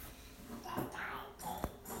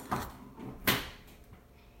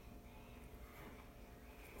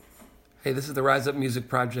Hey, this is the Rise Up Music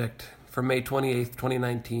Project for May 28th,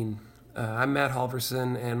 2019. I'm Matt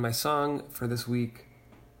Halverson, and my song for this week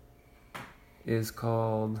is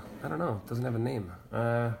called, I don't know, it doesn't have a name.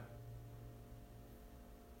 I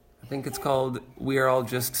think it's called We Are All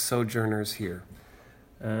Just Sojourners Here.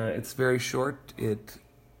 It's very short. It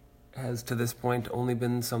has to this point only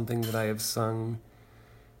been something that I have sung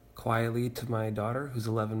quietly to my daughter, who's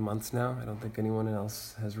 11 months now. I don't think anyone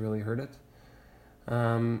else has really heard it.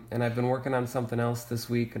 And I've been working on something else this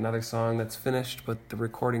week, another song that's finished, but the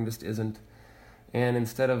recording just isn't. And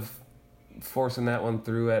instead of forcing that one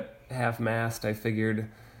through at half-mast, I figured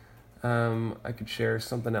I could share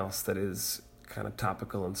something else that is kind of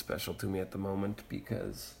topical and special to me at the moment,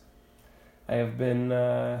 because I have been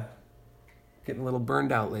getting a little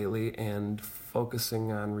burned out lately and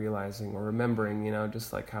focusing on realizing or remembering,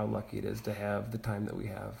 just like how lucky it is to have the time that we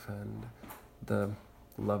have and the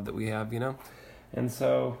love that we have, And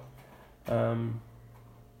so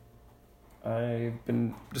I've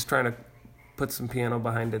been just trying to put some piano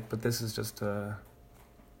behind it, but this is just a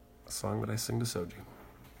song that I sing to Soji.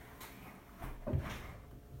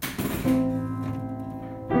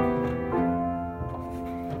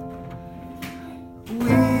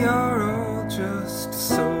 We are all just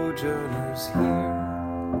sojourners here.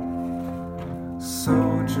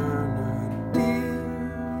 Sojourner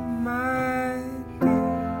dear, my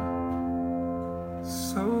dear,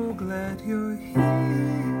 so glad you're here.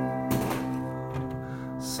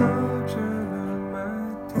 Sojourner, my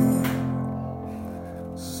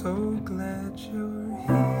dear, so glad you're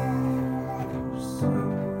here.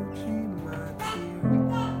 Soji, my dear,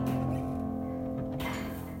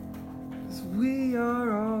 'cause we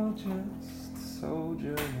are all just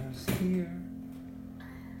sojourners here.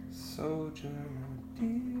 Sojourner dear,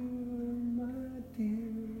 my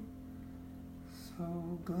dear, so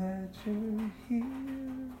glad you're here.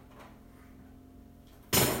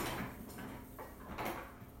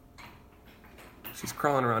 She's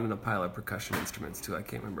crawling around in a pile of percussion instruments too. I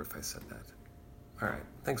can't remember if I said that. All right,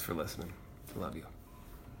 thanks for listening. I love you.